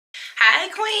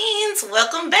Hi queens,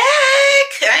 welcome back.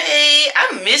 Hey,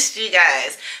 I missed you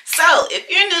guys. So if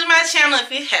you're new to my channel,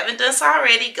 if you haven't done so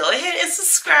already, go ahead and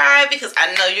subscribe because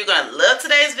I know you're going to love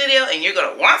today's video and you're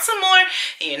going to want some more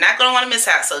and you're not going to want to miss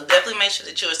out. So definitely make sure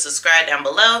that you are subscribed down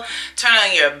below. Turn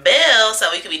on your bell so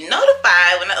we can be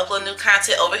notified when I upload new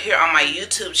content over here on my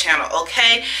YouTube channel,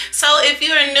 okay? So if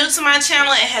you are new to my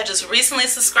channel and have just recently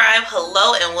subscribed,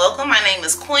 hello and welcome. My name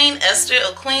is Queen Esther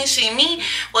of Queen She Me.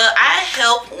 Well, I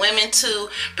help women to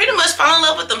pretty much fall in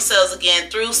love with themselves again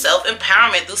through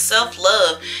self-empowerment, through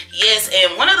self-love. Yes,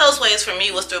 and one of those ways for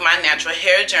me was through my natural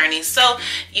hair journey. So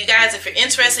you guys, if you're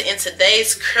interested in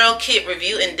today's curl kit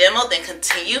review and demo, then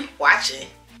continue watching.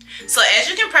 So as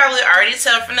you can probably already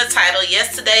tell from the title,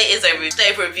 yes, today is a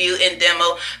review and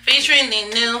demo featuring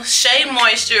the new Shea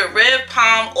Moisture Red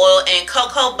Palm Oil and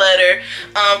Cocoa Butter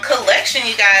collection,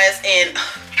 you guys. And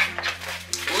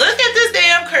look at this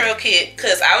damn curl kit,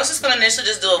 because I was just going to initially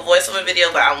just do a voiceover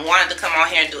video, but I wanted to come on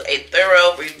here and do a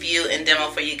thorough review and demo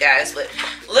for you guys. But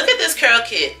look at this curl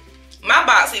kit. My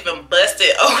box even busted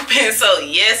open. So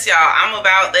yes, y'all, I'm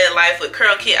about that life with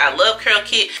curl kit. I love curl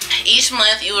kit. Each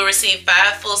month you will receive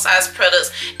 5 full-size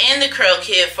products in the curl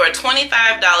kit for $25,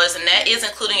 and that is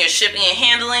including your shipping and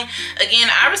handling. Again,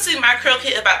 I receive my curl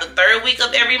kit about the 3rd week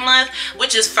of every month,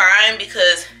 which is fine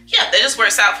because yeah, that just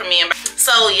works out for me.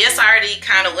 So yes, I already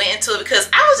kind of went into it because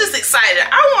I was just excited.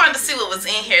 I wanted to see what was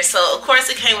in here. So of course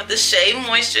it came with the Shea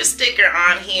Moisture sticker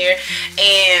on here.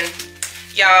 And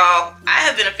y'all, I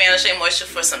have been a fan of Shea Moisture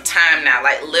for some time now,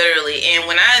 like literally. And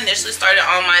when I initially started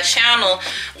on my channel,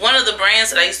 one of the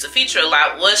brands that I used to feature a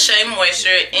lot was Shea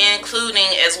Moisture,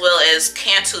 including as well as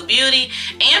Cantu Beauty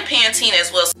and Pantene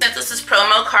as well. Sent us this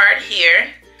promo card here.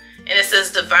 And it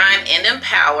says Divine and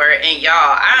Empower. And y'all,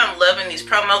 I am loving these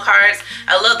promo cards.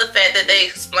 I love the fact that they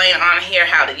explain on here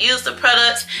how to use the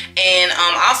products and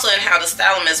also in how to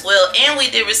style them as well. And we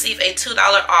did receive a $2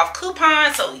 off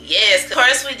coupon. So yes, of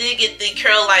course we did get the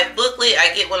Curl Life booklet.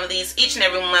 I get one of these each and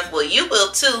every month. Well, you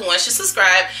will too. Once you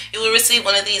subscribe, you will receive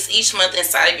one of these each month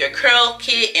inside of your curl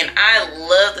kit. And I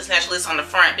love this naturalist on the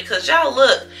front because y'all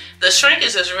look, the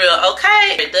shrinkage is real,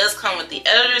 okay? It does come with the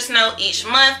editor's note each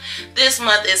month. This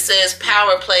month it says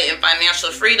Power Play and Financial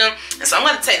Freedom. And so I'm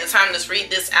going to take the time to just read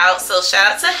this out. So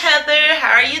shout out to Heather.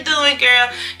 How are you doing,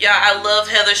 girl? Y'all, I love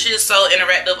Heather. She is so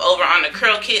interactive over on the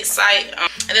Curl Kit site.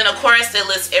 And then of course it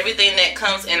lists everything that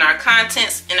comes in our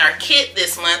contents in our kit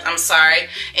this month. I'm sorry.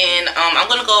 And I'm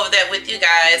going to go over that with you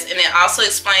guys. And it also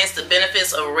explains the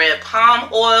benefits of red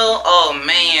palm oil. Oh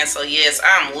man. So yes,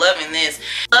 I'm loving this.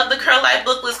 Love the Curl Life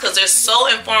booklets because they're so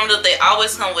informative. They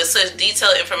always come with such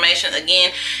detailed information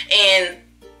again, and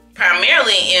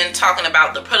primarily in talking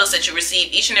about the products that you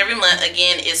receive each and every month.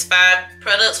 Again, it's 5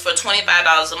 products for $25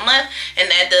 a month,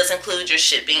 and that does include your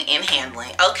shipping and handling.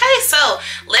 Okay, so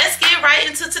let's get right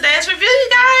into today's review, you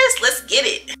guys. Let's get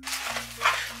it.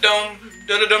 Dum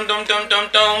dum dum dum dum dum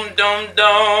dum dum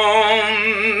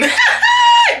dum.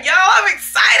 Y'all, I'm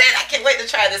excited. I can't wait to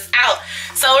try this out.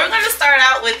 So we're going to start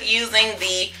out with using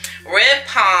the Red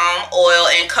Palm Oil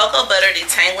and Cocoa Butter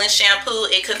Detangling Shampoo.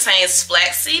 It contains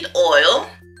flaxseed oil.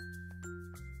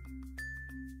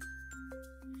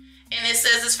 And it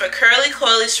says it's for curly,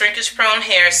 coily, shrinkage-prone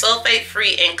hair,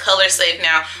 sulfate-free, and color-safe.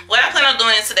 Now, what I plan on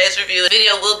doing in today's review, the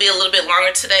video will be a little bit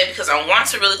longer today because I want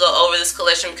to really go over this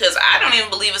collection because I don't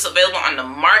even believe it's available on the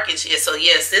market yet. So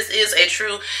yes, this is a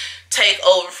true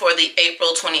takeover for the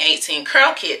April 2018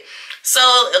 Curl Kit.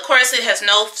 So, of course, it has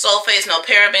no sulfates, no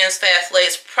parabens,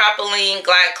 phthalates, propylene,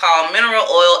 glycol, mineral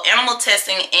oil, animal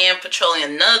testing, and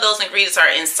petroleum. None of those ingredients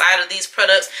are inside of these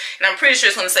products. And I'm pretty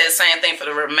sure it's going to say the same thing for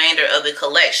the remainder of the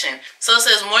collection. So it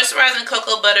says moisturizing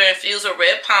cocoa butter infused with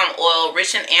red palm oil,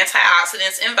 rich in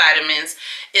antioxidants and vitamins,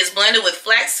 is blended with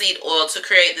flaxseed oil to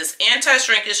create this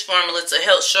anti-shrinkage formula to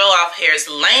help show off hair's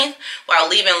length while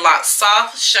leaving locks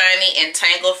soft, shiny, and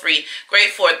tangle-free. Great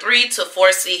for 3 to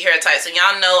 4C hair types. And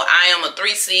y'all know I am a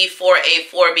 3C, 4A,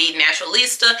 4B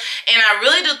naturalista, and I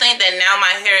really do think that now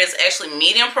my hair is actually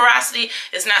medium porosity.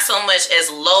 It's not so much as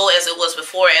low as it was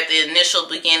before at the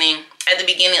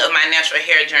beginning of my natural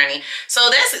hair journey. So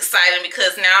that's exciting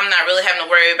because now I'm not really having to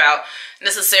worry about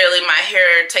necessarily my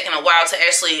hair taking a while to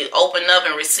actually open up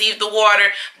and receive the water,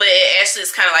 but it actually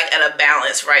is kind of like at a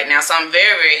balance right now. So I'm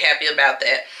very, very happy about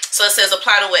that. So it says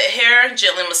apply to wet hair,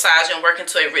 gently massage and work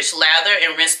into a rich lather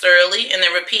and rinse thoroughly, and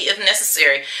then repeat if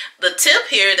necessary. The tip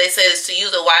here, they say, is to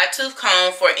use a wide tooth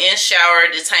comb for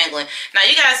in-shower detangling. Now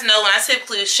you guys know when I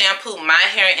typically shampoo my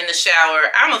hair in the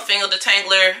shower, I'm a finger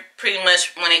detangler pretty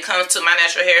much when it comes to my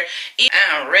natural hair.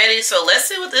 I'm ready, so let's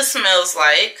see what this smells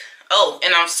like. Oh,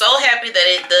 and I'm so happy that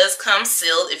it does come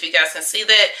sealed, if you guys can see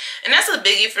that. And that's a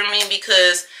biggie for me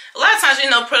because A lot of times, you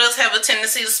know, products have a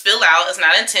tendency to spill out. It's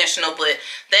not intentional, but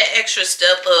that extra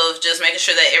step of just making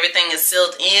sure that everything is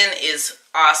sealed in is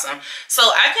awesome. So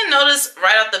I can notice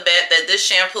right off the bat that this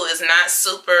shampoo is not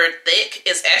super thick.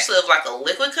 It's actually of like a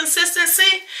liquid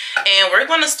consistency. And we're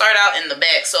going to start out in the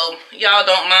back. So y'all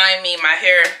don't mind me, my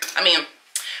hair,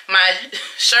 my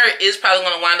shirt is probably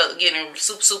going to wind up getting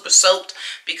super soaked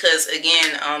because,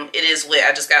 again, it is wet.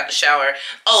 I just got the shower.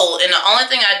 Oh, and the only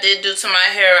thing I did do to my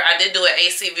hair, I did do an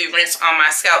ACV rinse on my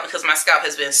scalp because my scalp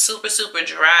has been super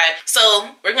dry. So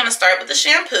we're going to start with the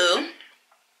shampoo.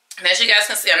 And as you guys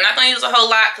can see, I'm not going to use a whole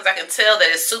lot because I can tell that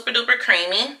it's super duper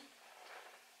creamy.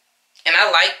 And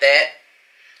I like that.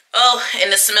 Oh,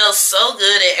 and it smells so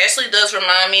good. It actually does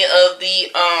remind me of the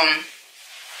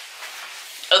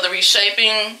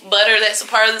reshaping butter that's a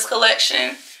part of this collection.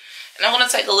 And I'm going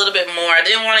to take a little bit more. I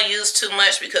didn't want to use too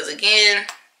much because again,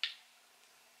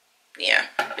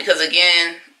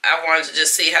 I wanted to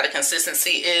just see how the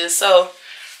consistency is. So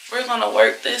we're going to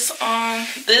work this on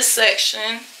this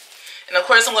section. And of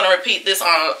course I'm going to repeat this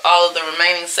on all of the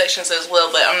remaining sections as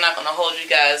well, but I'm not going to hold you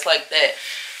guys like that.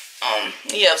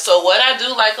 Yeah, so what I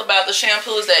do like about the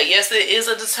shampoo is that yes, it is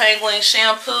a detangling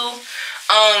shampoo.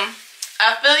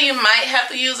 I feel you might have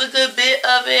to use a good bit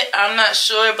of it. I'm not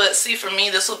sure, but see, for me,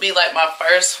 this will be like my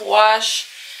first wash.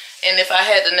 And if I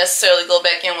had to necessarily go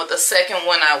back in with a second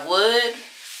one, I would.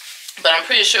 But I'm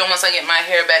pretty sure once I get my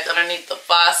hair back underneath the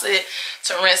faucet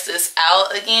to rinse this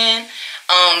out again,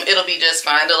 it'll be just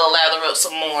fine. It'll lather up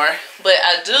some more. But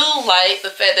I do like the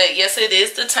fact that, yes, it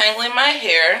is detangling my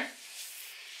hair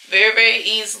very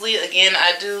easily. Again,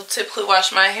 I do typically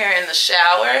wash my hair in the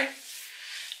shower.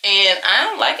 And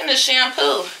I'm liking the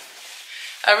shampoo.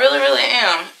 I really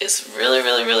am. It's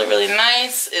really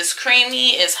nice. It's creamy.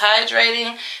 It's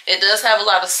hydrating. It does have a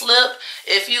lot of slip.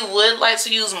 If you would like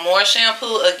to use more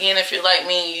shampoo, again, if you're like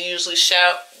me, you usually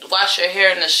wash your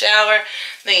hair in the shower,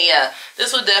 then yeah,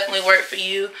 this would definitely work for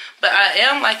you. But I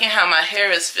am liking how my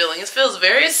hair is feeling. It feels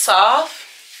very soft.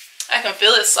 I can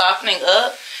feel it softening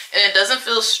up, and it doesn't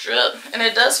feel stripped, and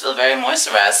it does feel very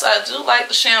moisturized. So I do like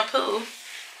the shampoo.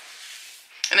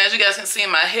 And as you guys can see,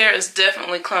 my hair is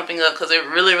definitely clumping up because it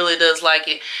really does like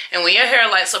it. And when your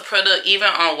hair likes a product, even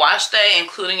on wash day,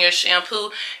 including your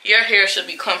shampoo, your hair should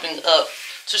be clumping up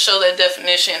to show that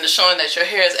definition and to showing that your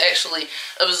hair is actually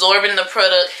absorbing the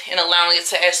product and allowing it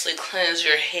to actually cleanse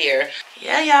your hair.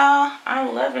 Yeah, y'all,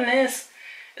 I'm loving this.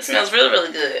 It smells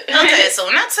really good. Okay, so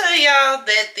when I tell y'all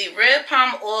that the red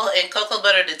palm oil and cocoa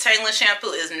butter detangling shampoo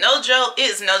is no joke,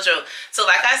 it is no joke. So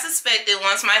like I suspected,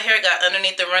 once my hair got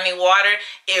underneath the running water,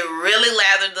 it really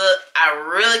lathered up. I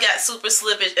really got super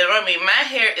slippage. And I mean, my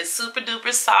hair is super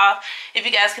duper soft. If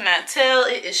you guys cannot tell,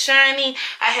 it is shiny.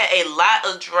 I had a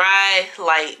lot of dry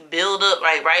like buildup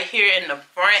right here in the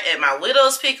front at my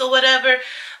widow's peak or whatever.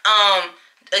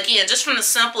 Again, just from the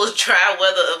simple dry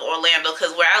weather of Orlando,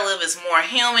 because where I live is more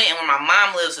humid, and where my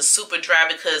mom lives is super dry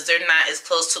because they're not as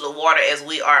close to the water as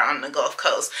we are on the Gulf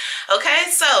Coast. Okay,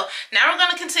 so now we're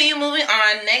going to continue moving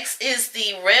on. Next is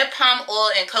the red palm oil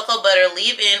and cocoa butter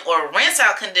leave-in or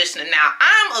rinse-out conditioner. Now,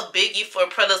 I'm a biggie for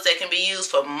products that can be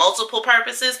used for multiple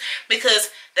purposes because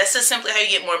that's just simply how you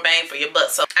get more bang for your buck.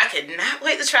 So I could not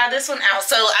wait to try this one out.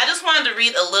 So I just wanted to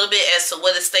read a little bit as to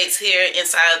what it states here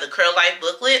inside of the Curl Life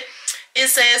booklet. It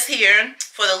says here,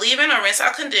 for the leave-in or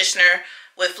rinse-out conditioner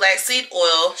with flaxseed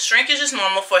oil, shrinkage is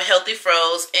normal for healthy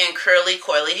froze and curly,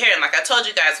 coily hair. And like I told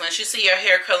you guys, once you see your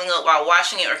hair curling up while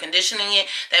washing it or conditioning it,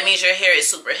 that means your hair is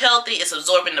super healthy, it's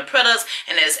absorbing the products,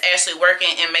 and that it's actually working,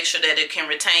 and make sure that it can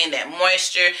retain that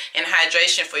moisture and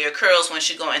hydration for your curls once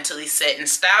you go into the set and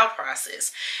style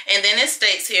process. And then it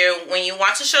states here, when you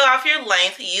want to show off your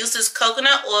length, use this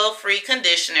coconut oil-free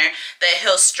conditioner that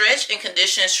helps stretch and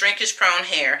condition shrinkage-prone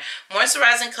hair.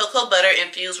 Moisturizing cocoa butter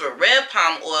infused with red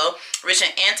palm oil, rich in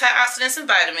antioxidants and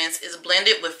vitamins, is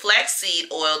blended with flaxseed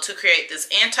oil to create this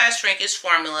anti-shrinkage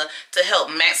formula to help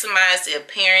maximize the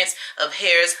appearance of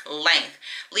hair's length.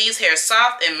 Leaves hair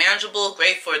soft and manageable,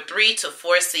 great for 3 to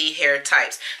 4C hair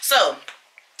types. So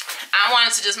I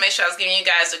wanted to just make sure I was giving you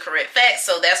guys the correct facts,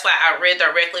 so that's why I read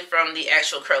directly from the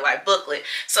actual Curl Life booklet.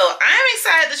 So I'm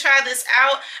excited to try this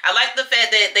out. I like the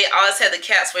fact that they always have the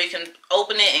caps where you can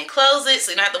open it and close it,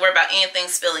 so you don't have to worry about anything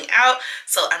spilling out.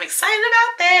 So I'm excited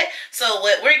about that. So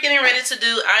what we're getting ready to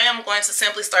do, I am going to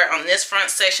simply start on this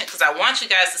front section because I want you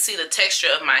guys to see the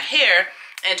texture of my hair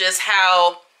and just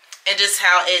how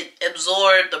it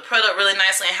absorbed the product really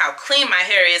nicely and how clean my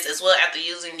hair is as well after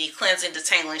using the cleansing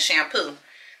detangling shampoo.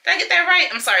 Did I get that right?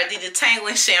 I'm sorry, the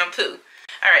detangling shampoo.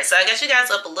 Alright, so I got you guys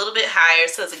up a little bit higher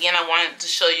because again, I wanted to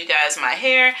show you guys my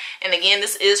hair. And again,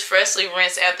 this is freshly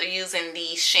rinsed after using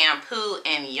the shampoo.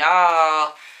 And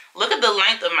y'all, the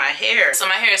length of my hair. So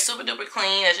my hair is super duper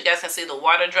clean. As you guys can see, the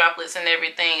water droplets and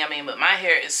everything. I mean, but my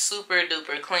hair is super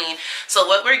duper clean. So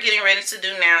what we're getting ready to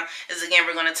do now is, again,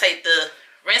 we're going to take the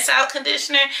rinse out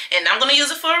conditioner, and I'm going to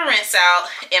use it for a rinse out,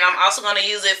 and I'm also going to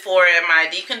use it for my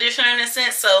deep conditioner in a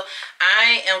sense. So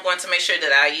I am going to make sure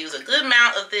that I use a good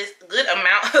amount of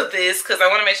this because I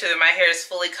want to make sure that my hair is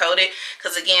fully coated,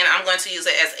 because again, I'm going to use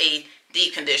it as a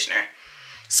deep conditioner.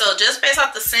 So just based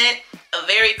off the scent, a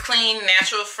very clean,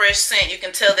 natural, fresh scent. You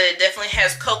can tell that it definitely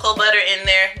has cocoa butter in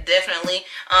there, definitely.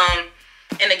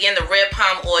 And again, the red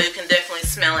palm oil you can definitely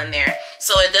smell in there.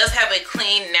 So it does have a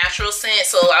clean, natural scent.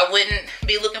 So I wouldn't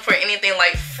be looking for anything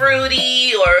like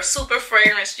fruity or super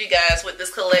fragrance, you guys, with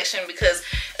this collection, because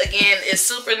again, it's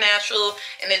super natural,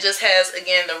 and it just has,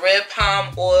 again, the red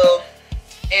palm oil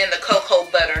and the cocoa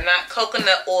butter. Not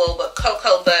coconut oil, but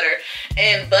cocoa butter.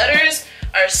 And butters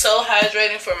are so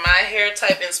hydrating for my hair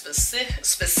type, and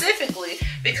specifically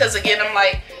because, again, I'm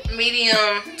like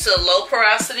medium to low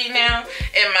porosity now,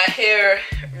 and my hair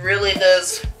really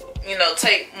does, you know,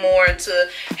 take more to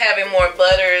having more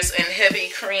butters and heavy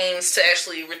creams to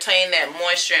actually retain that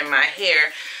moisture in my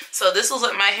hair. So this is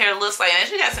what my hair looks like, and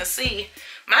as you guys can see,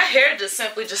 my hair just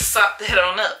simply sopped that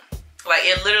on up. Like,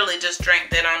 it literally just drank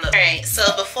that on up. Alright, so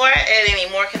before I add any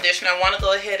more conditioner, I want to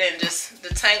go ahead and just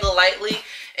detangle lightly.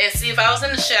 And see, if I was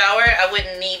in the shower, I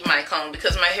wouldn't need my comb,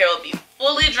 because my hair would be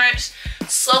fully drenched,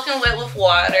 soaking wet with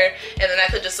water, and then I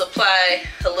could just apply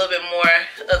a little bit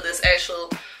more of this actual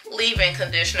leave-in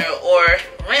conditioner or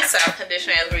rinse out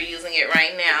conditioner as we're using it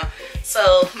right now.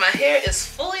 So my hair is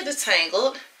fully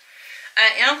detangled. I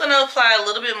am going to apply a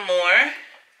little bit more,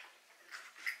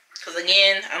 because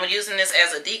again, I'm using this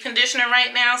as a deep conditioner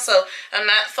right now, so I'm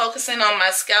not focusing on my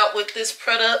scalp with this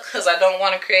product because I don't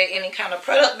want to create any kind of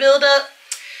product buildup.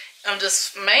 I'm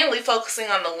just mainly focusing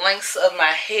on the lengths of my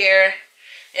hair,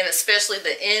 and especially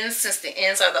the ends, since the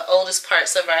ends are the oldest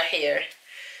parts of our hair.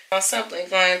 I'm simply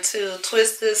going to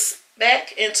twist this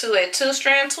back into a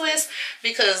 2-strand twist,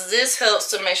 because this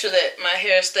helps to make sure that my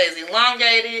hair stays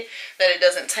elongated, that it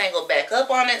doesn't tangle back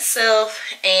up on itself,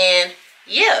 and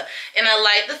yeah, and I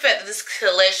like the fact that this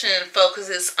collection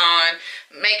focuses on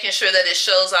making sure that it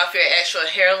shows off your actual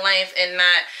hair length and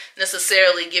not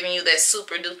necessarily giving you that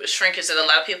super duper shrinkage that a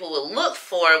lot of people will look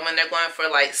for when they're going for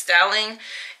like styling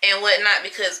and whatnot,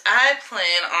 because I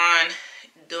plan on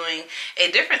doing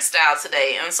a different style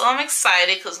today, and so I'm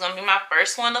excited because it's going to be my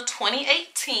first one of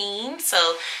 2018,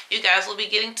 so you guys will be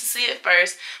getting to see it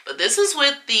first. But this is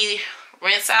with the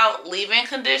rinse out leave-in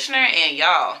conditioner, and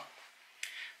y'all,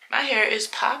 my hair is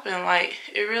popping. Like,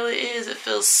 it really is. It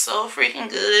feels so freaking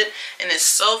good, and it's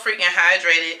so freaking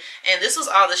hydrated. And this was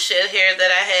all the shed hair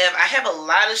that I have. I have a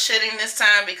lot of shedding this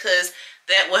time because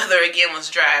that weather again was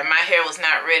dry. My hair was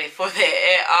not ready for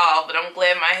that at all, but I'm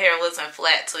glad my hair wasn't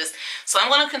flat twist. So I'm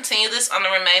going to continue this on the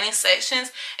remaining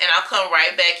sections, and I'll come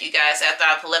right back, you guys, after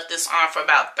I've left this on for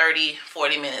about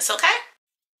 30-40 minutes, okay?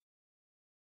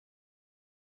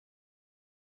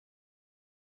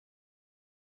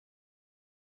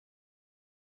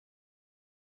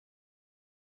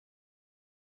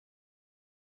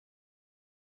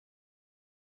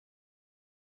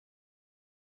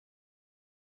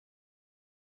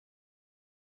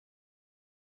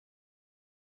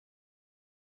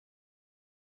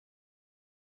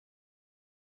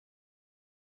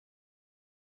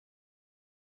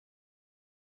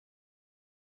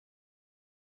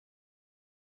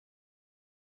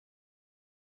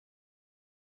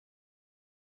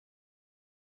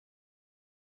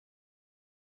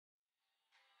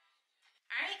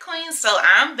 Alright, queens, so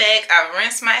I'm back. I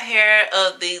rinsed my hair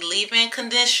of the leave-in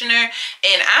conditioner,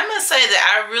 and I must say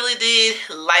that I really did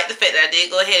like the fact that I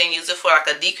did go ahead and use it for like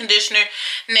a deep conditioner.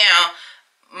 Now,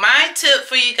 my tip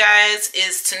for you guys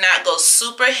is to not go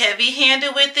super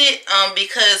heavy-handed with it,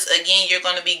 because again, you're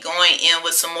going to be going in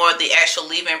with some more of the actual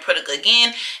leave-in product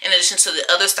again, in addition to the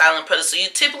other styling products. So you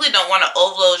typically don't want to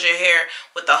overload your hair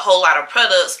with a whole lot of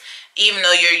products, even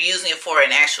though you're using it for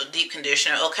an actual deep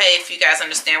conditioner, okay? If you guys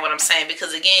understand what I'm saying,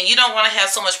 because again, you don't want to have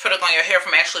so much product on your hair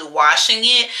from actually washing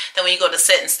it that when you go to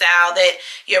set and style, that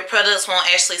your products won't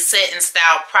actually set and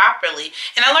style properly.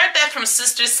 And I learned that from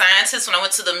Sister Scientist when I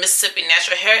went to the Mississippi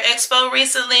Natural Hair Expo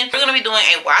recently. We're going to be doing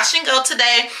a wash and go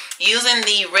today using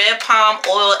the red palm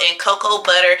oil and cocoa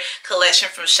butter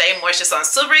collection from Shea Moisture. So I'm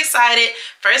super excited.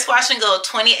 First wash and go of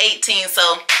 2018. So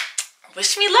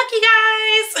wish me luck, you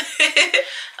guys.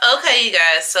 Okay, you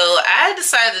guys, so I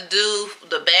decided to do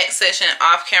the back section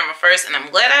off camera first, and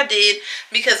I'm glad I did,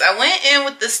 because I went in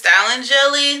with the styling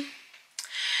jelly,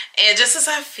 and just as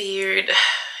I feared,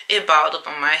 it balled up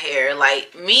on my hair.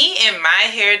 Like, me and my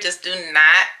hair just do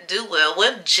not do well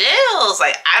with gels.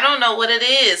 Like, I don't know what it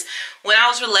is. When I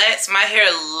was relaxed, my hair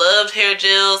loved hair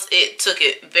gels. It took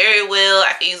it very well.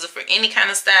 I could use it for any kind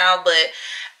of style, but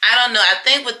I don't know. I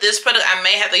think with this product, I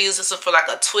may have to use this for like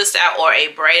a twist out or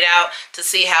a braid out to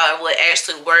see how it would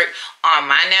actually work on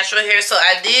my natural hair. So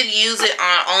I did use it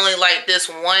on only like this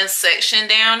one section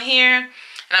down here.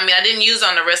 And I mean, I didn't use it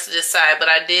on the rest of this side, but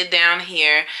I did down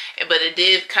here. But it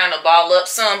did kind of ball up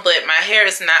some, but my hair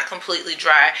is not completely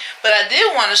dry. But I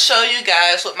did want to show you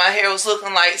guys what my hair was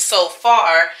looking like so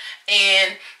far.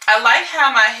 And I like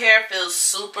how my hair feels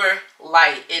super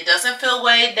light. It doesn't feel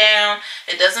weighed down.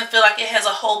 It doesn't feel like it has a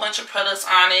whole bunch of products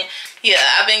on it. Yeah,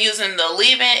 I've been using the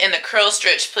leave-in and the curl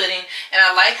stretch pudding, and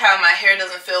I like how my hair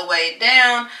doesn't feel weighed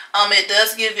down. It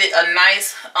does give it a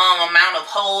nice amount of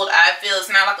hold. I feel it's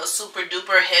not like a super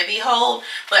duper heavy hold,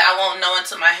 but I won't know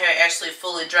until my hair actually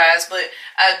fully dries. But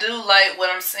I do like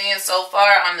what I'm seeing so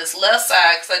far on this left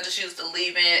side, because I just used the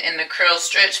leave-in and the curl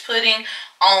stretch pudding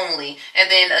only. And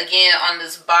then again on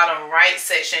this bottom right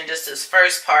section, just this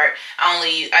first part,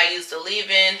 I used the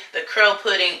leave-in, the curl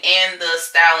pudding, and the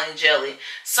styling jelly.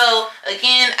 So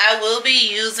again, I will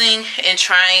be using and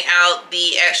trying out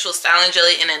the actual styling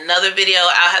jelly in another video.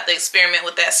 I'll have to experiment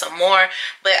with that some more,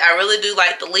 but I really do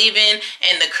like the leave-in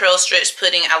and the curl stretch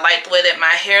pudding. I like the way that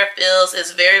my hair feels.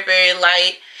 It's very, very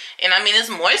light. And I mean, it's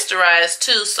moisturized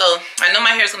too, so I know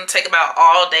my hair is going to take about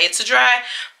all day to dry,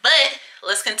 but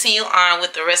let's continue on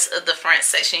with the rest of the front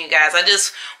section, you guys. I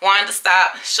just wanted to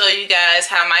stop, show you guys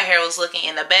how my hair was looking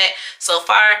in the back so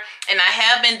far. And I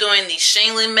have been doing the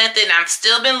shingling method, and I've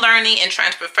still been learning and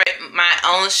trying to perfect my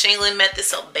own shingling method.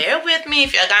 So bear with me.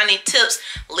 If y'all got any tips,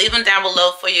 leave them down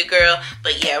below for you, girl.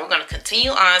 But yeah, we're going to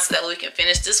continue on so that we can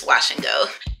finish this wash and go.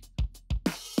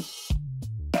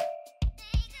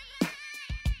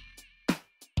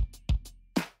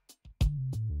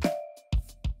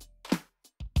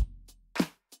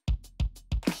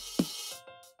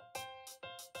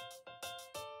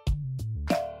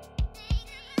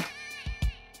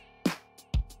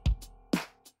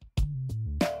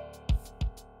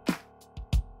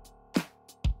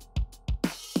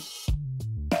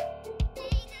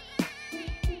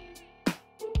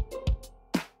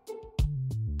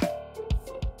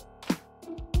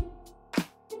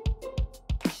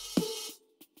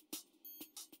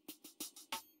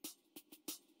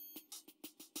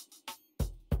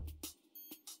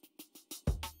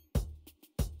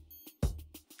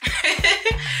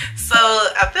 So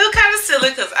I feel kind of silly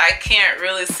because I can't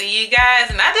really see you guys,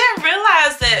 and I didn't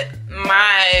realize that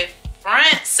my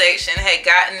front section had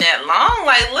gotten that long.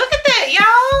 Like, look at that,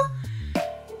 y'all.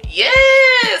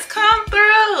 Yes, come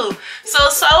through.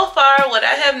 So far what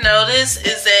I have noticed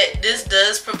is that this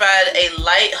does provide a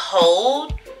light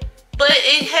hold, but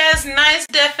it has nice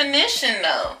definition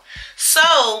though. So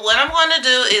what I'm going to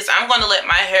do is I'm going to let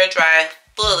my hair dry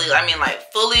fully. I mean,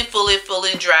 like fully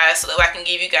dry, so that I can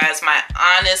give you guys my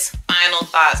honest final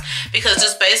thoughts, because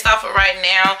just based off of right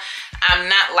now, I'm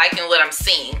not liking what I'm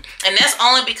seeing. And that's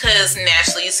only because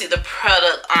naturally you see the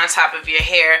product on top of your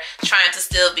hair trying to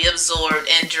still be absorbed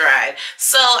and dried.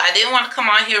 So I didn't want to come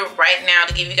on here right now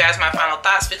to give you guys my final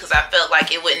thoughts, because I felt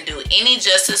like it wouldn't do any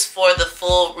justice for the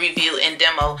full review and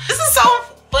demo. This is so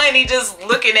funny just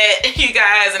looking at you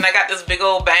guys, and I got this big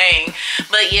old bang.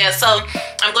 But yeah, so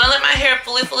I'm gonna let my hair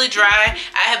fully dry.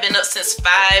 I have been up since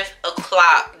 5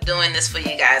 o'clock doing this for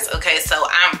you guys. Okay, so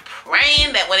I'm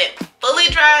praying that when it fully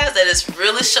dries, that it's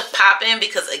really popping,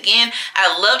 because again,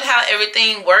 I loved how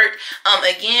everything worked.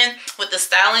 Again, with the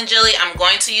styling jelly, I'm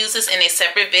going to use this in a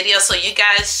separate video, so you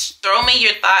guys throw me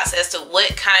your thoughts as to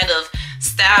what kind of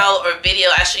style or video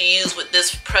I should use with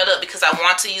this product, because I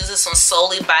want to use this one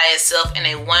solely by itself in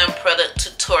a one product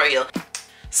tutorial.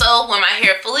 So when my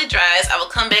hair fully dries, I will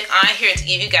come back on here to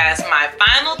give you guys my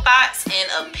final thoughts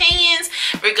and opinions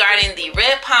regarding the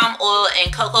Red Palm Oil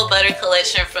and Cocoa Butter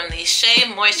collection from the Shea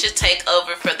Moisture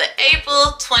Takeover for the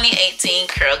April 2018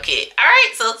 Curl Kit.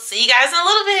 Alright, so see you guys in a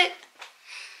little bit.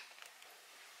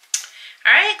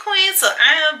 Alright, queen, so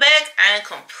I am back. I am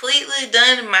completely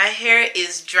done. My hair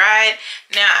is dried.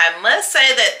 Now, I must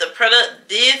say that the product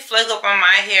did flake up on my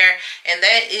hair, and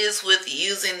that is with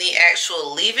using the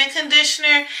actual leave-in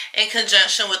conditioner in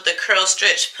conjunction with the curl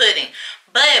stretch pudding.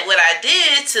 But what I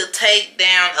did to take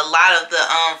down a lot of the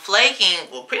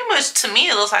flaking, well, pretty much to me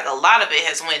it looks like a lot of it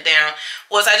has went down,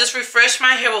 was I just refreshed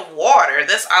my hair with water.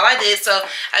 That's all I did. So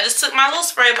I just took my little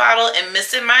spray bottle and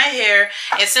misted my hair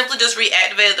and simply just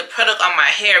reactivated the product on my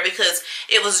hair, because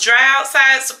it was dry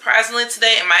outside surprisingly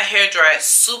today, and my hair dried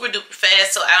super duper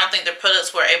fast, so I don't think the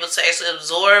products were able to actually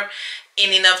absorb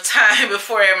in enough time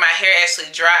before my hair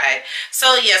actually dried.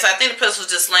 So yes, I think the product was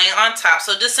just laying on top.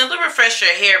 So just simply refresh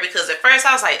your hair, because at first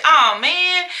I was like, oh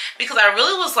man, because I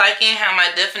really was liking how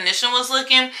my definition was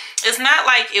looking. It's not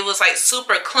like it was like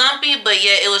super clumpy, but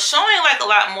yet it was showing like a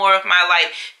lot more of my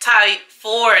like type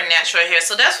 4 natural hair.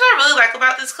 So that's what I really like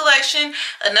about this collection.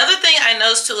 Another thing I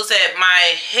noticed too is that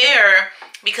my hair,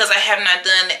 because I have not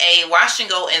done a wash and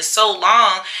go in so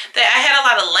long, that I had a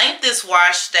lot of length this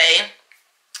wash day.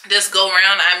 This go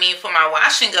around, I mean, for my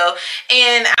wash and go,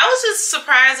 and I was just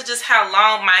surprised at just how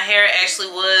long my hair actually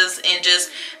was in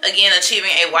just, again, achieving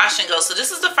a wash and go. So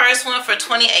this is the first one for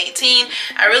 2018.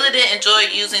 I really did enjoy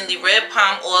using the red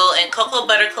palm oil and cocoa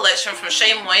butter collection from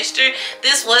Shea Moisture.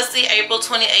 This was the April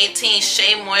 2018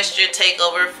 Shea Moisture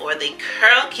takeover for the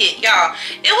curl kit, y'all.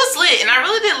 It was lit, and I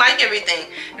really did like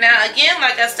everything. Now again,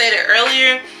 like I stated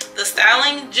earlier, the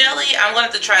styling jelly, I'm going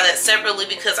to have to try that separately,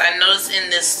 because I noticed in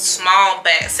this small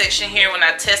back section here when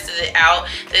I tested it out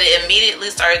that it immediately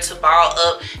started to ball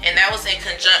up, and that was in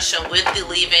conjunction with the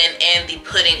leave-in and the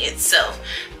pudding itself.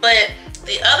 But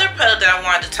the other product that I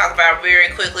wanted to talk about very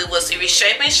quickly was the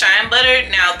Reshaping Shine Butter.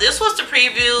 Now this was the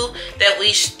preview that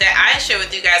I shared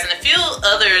with you guys, and a few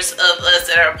others of us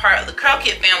that are a part of the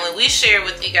Curlkit family. We shared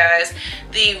with you guys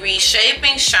the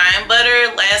Reshaping Shine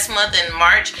Butter last month in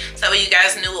March, so that way you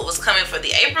guys knew what was coming for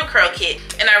the April Curl Kit.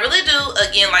 And I really do,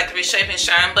 again, like the Reshaping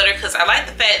Shine Butter, because I like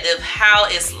the fact of how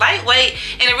it's lightweight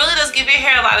and it really does give your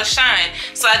hair a lot of shine.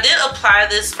 So I did apply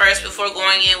this first before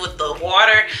going in with the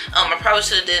water. I probably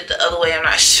should have did it the other way, I'm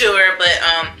not sure, but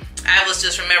I was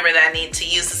just remembering that I need to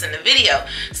use this in the video.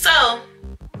 So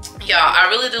y'all, I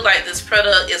really do like this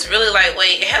product. It's really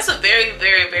lightweight. It has a very,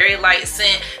 very, very light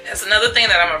scent. That's another thing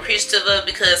that I'm appreciative of,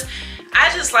 because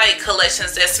I just like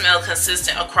collections that smell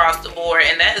consistent across the board,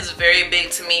 and that is very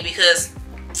big to me, because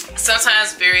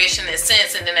sometimes variation in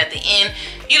scents, and then at the end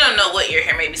you don't know what your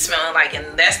hair may be smelling like,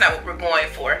 and that's not what we're going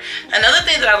for. Another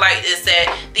thing that I like is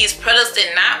that these products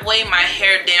did not weigh my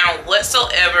hair down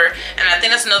whatsoever, and I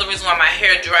think that's another reason why my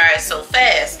hair dries so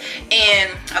fast.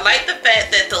 And I like the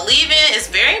fact that the leave-in is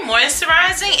very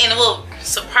moisturizing, and it will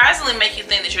surprisingly make you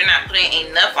think that you're not putting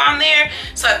enough on there.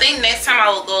 So I think next time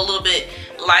I will go a little bit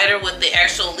lighter with the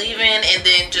actual leave-in, and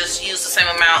then just use the same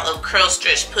amount of curl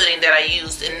stretch pudding that I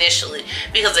used initially,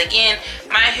 because again,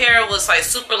 my hair was like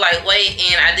super lightweight,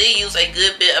 and I did use a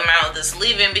good bit amount of this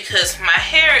leave-in, because my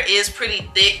hair is pretty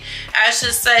thick, I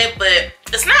should say, but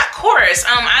it's not coarse.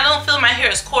 I don't feel my hair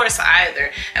is coarse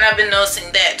either, and I've been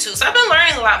noticing that too. So I've been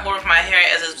learning a lot more of my hair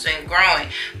as it's been growing.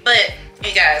 But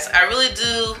you guys, I really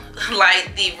do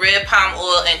like the red palm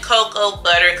oil and cocoa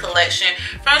butter collection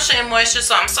from Shea Moisture.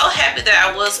 So I'm so happy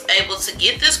that I was able to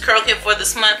get this curl kit for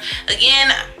this month.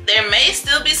 Again, there may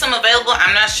still be some available,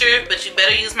 I'm not sure, but you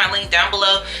better use my link down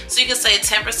below so you can save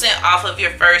 10% off of your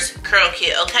first curl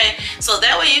kit, okay? So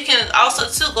that way you can also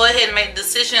too go ahead and make a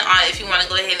decision on if you want to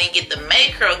go ahead and get the May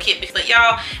curl kit. But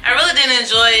y'all, I really did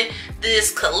enjoy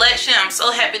this collection. I'm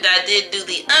so happy that I did do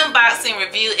the unboxing,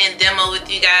 review, and demo with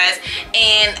you guys,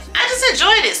 and I just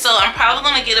enjoyed it. So I'm probably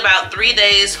going to get about 3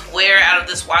 days wear out of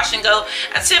this wash and go.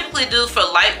 I typically do for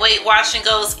lightweight wash and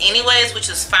goes anyways, which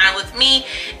is fine with me.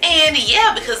 And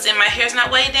yeah, because then my hair's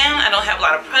not weighed down, I don't have a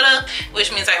lot of product,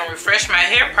 which means I can refresh my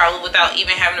hair probably without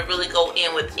even having to really go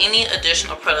in with any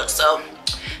additional product. So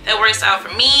that works out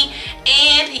for me.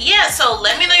 And yeah, so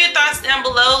let me know your thoughts down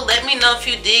below. Let me know if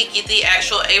you did get the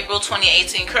actual April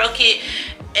 2018 curl kit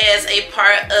as a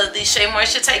part of the Shea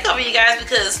Moisture takeover, you guys,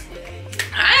 because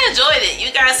I enjoyed it.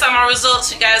 You guys saw my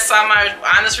results, you guys saw my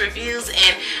honest reviews,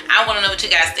 and I want to know what you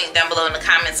guys think down below in the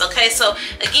comments, okay? So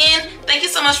again, thank you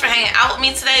so much for hanging out with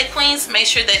me today, queens. Make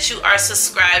sure that you are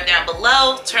subscribed down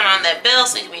below. Turn on that bell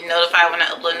so you can be notified when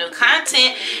I upload new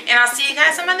content, and I'll see you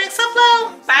guys in my next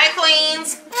upload. Bye,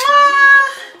 queens. Mwah!